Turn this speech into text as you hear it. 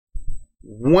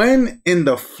When in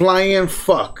the flying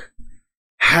fuck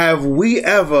have we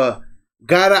ever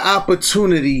got an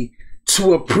opportunity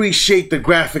to appreciate the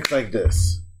graphics like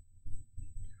this?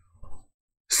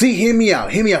 See, hear me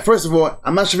out. Hear me out. First of all,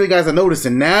 I'm not sure if you guys are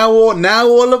noticing. Now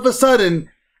all of a sudden,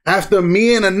 after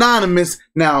me and Anonymous,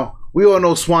 now we all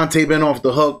know Swante been off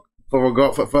the hook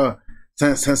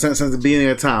since the beginning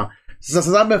of time. Since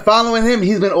I've been following him,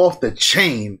 he's been off the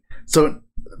chain. So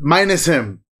minus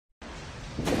him.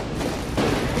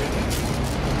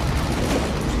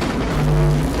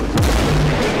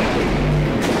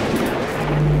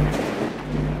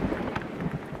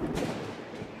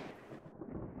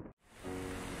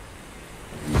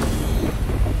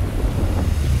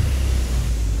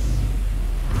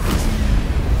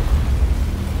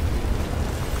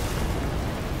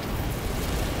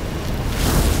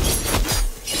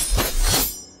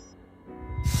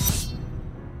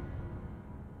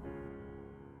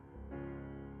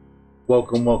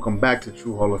 Welcome back to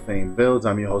True Hall of Fame Builds.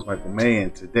 I'm your host Michael May,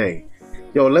 and today,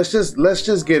 let's just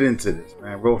get into this,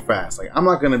 man, real fast. Like, I'm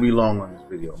not gonna be long on this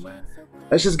video, man.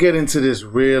 Let's just get into this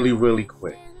really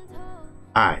quick.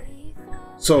 Alright.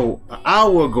 So an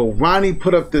hour ago, Ronnie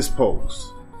put up this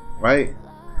post, right?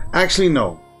 Actually,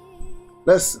 no.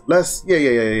 Let's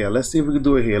yeah. Let's see if we can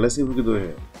do it here. Let's see if we can do it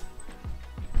here.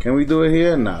 Can we do it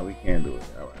here? Nah, we can't do it.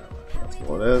 All right.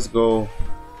 Let's go.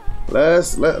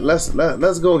 Let's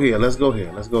go here. Let's go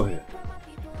here.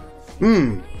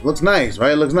 Looks nice,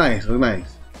 right? Looks nice.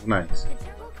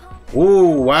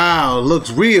 Ooh, wow,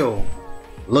 looks real.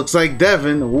 Looks like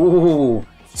Devin. Ooh,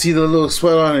 see the little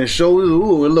sweat on his shoulders.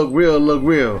 Ooh, it look real.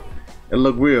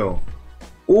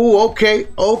 Ooh, okay.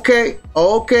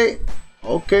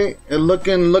 It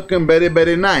looking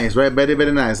very nice, right?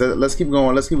 Very nice. Let's keep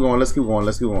going. Let's see what's going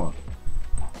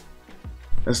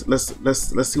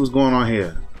on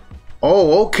here.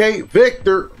 Oh, okay,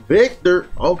 Victor.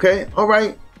 Okay, all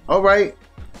right.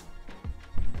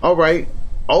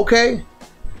 Okay.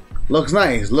 Looks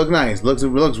nice.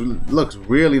 Looks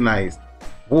really nice.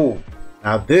 Whoa.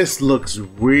 Now this looks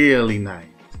really nice.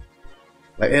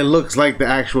 Like, it looks like the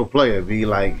actual player. Be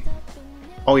like,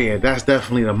 oh yeah, that's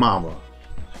definitely the Mamba.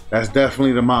 Let's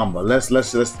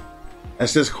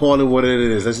just call it what it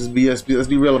is. Let's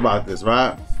be real about this,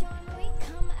 right?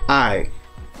 Alright.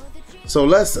 So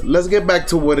let's get back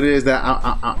to what it is that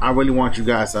I really want you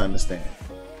guys to understand.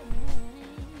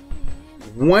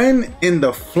 When in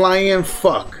the flying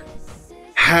fuck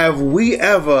have we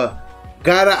ever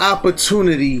got an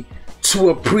opportunity to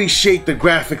appreciate the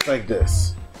graphics like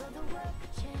this?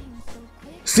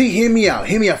 See, hear me out.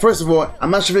 First of all,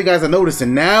 I'm not sure if you guys are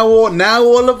noticing. Now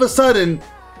all of a sudden,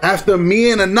 after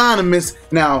me and Anonymous,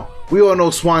 now we all know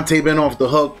Swante been off the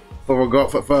hook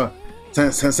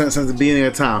since the beginning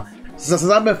of time. Since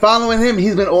I've been following him,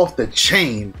 he's been off the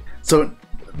chain. So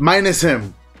minus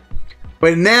him.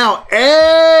 But now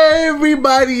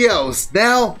everybody else,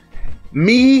 now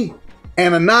me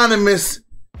and Anonymous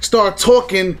start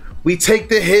talking. We take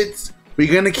the hits.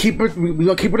 We're gonna keep it. We're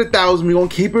gonna keep it 1,000. We're gonna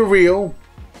keep it real.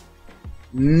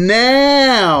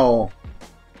 Now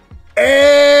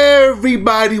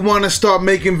everybody wanna start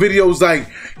making videos like,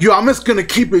 yo, I'm just gonna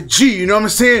keep it G. You know what I'm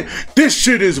saying? This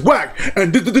shit is whack.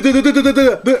 And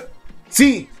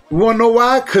see, you wanna know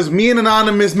why? Cause me and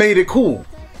Anonymous made it cool.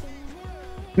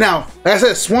 Now, like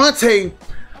I said,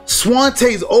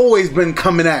 Swante's always been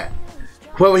coming at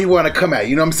whoever he wanna come at.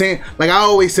 You know what I'm saying? Like I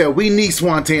always said, we need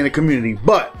Swante in the community.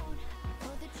 But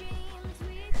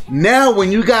now when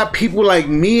you got people like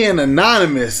me and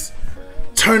Anonymous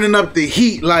turning up the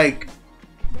heat, like,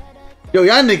 yo,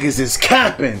 y'all niggas is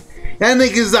capping. Y'all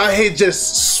niggas out here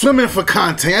just swimming for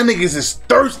content. Y'all niggas is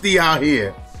thirsty out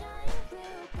here.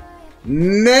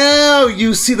 Now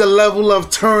you see the level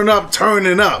of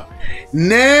turning up.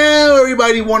 Now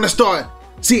everybody want to start.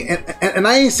 See, and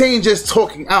I ain't saying just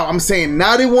talking out. I'm saying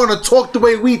now they want to talk the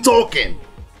way we talking.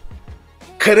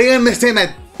 Cause they understand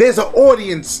that there's an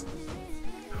audience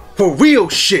for real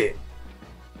shit.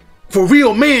 For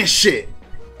real man shit.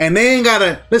 And they ain't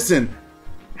gotta, listen,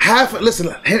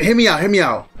 hear me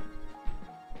out.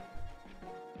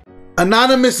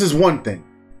 Anonymous is one thing.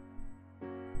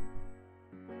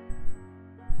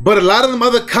 But a lot of them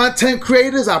other content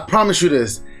creators, I promise you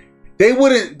this, they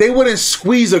wouldn't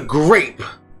squeeze a grape,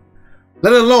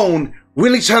 let alone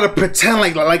really try to pretend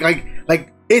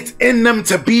like it's in them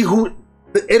to be who.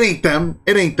 It ain't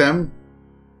them.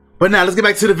 But now let's get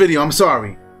back to the video. I'm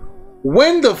sorry.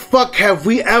 When the fuck have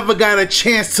we ever got a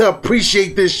chance to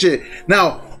appreciate this shit?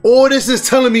 Now, all this is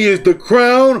telling me is The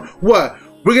Crown. What?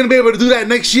 We're gonna be able to do that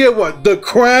next year? What? The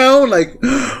Crown? Like,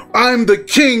 I'm the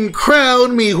king,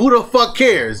 crown me. Who the fuck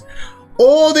cares?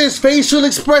 All this facial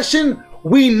expression,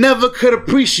 we never could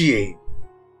appreciate.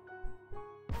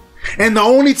 And the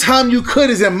only time you could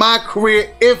is in my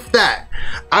career, if that.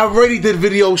 I already did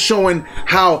videos showing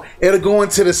how it'll go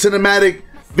into the cinematic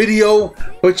video,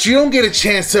 but you don't get a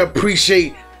chance to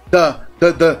appreciate the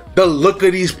look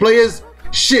of these players.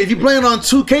 Shit, if you're playing on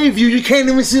 2K view, you can't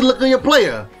even see the look of your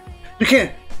player. You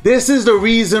can't. This is the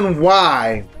reason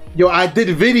why, yo, I did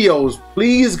videos.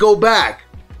 Please go back.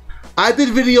 I did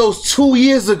videos 2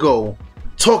 years ago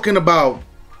talking about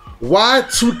why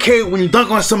 2K, when you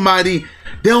dunk on somebody,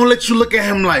 they don't let you look at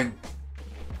him like,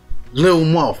 little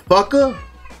motherfucker.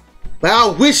 Like, I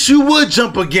wish you would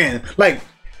jump again. Like,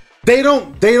 they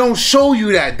don't show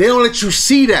you that. They don't let you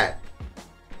see that.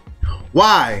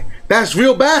 Why? That's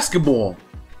real basketball.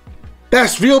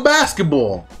 That's real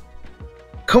basketball.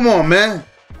 Come on, man.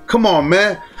 Come on,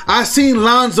 man. I seen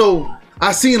Lonzo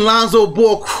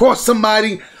Ball cross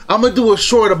somebody. I'm gonna do a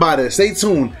short about it. Stay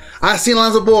tuned. I seen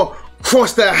Lonzo Ball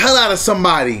cross the hell out of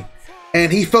somebody,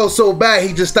 and he felt so bad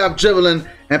he just stopped dribbling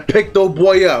and picked old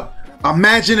boy up.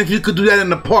 Imagine if you could do that in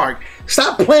the park.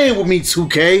 Stop playing with me,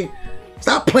 2K.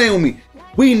 Stop playing with me.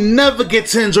 We never get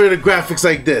to enjoy the graphics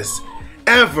like this.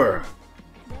 Ever.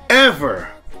 Ever.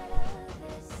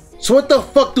 So what the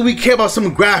fuck do we care about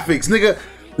some graphics, nigga?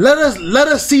 Let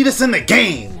us see this in the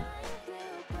game.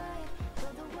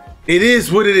 It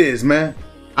is what it is, man.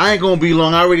 I ain't gonna be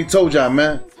long. I already told y'all,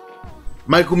 man.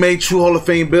 Michael May, True Hall of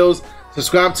Fame Builds.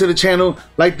 Subscribe to the channel,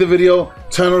 like the video,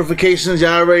 turn notifications.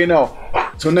 Y'all already know.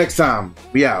 Till next time,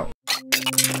 we out.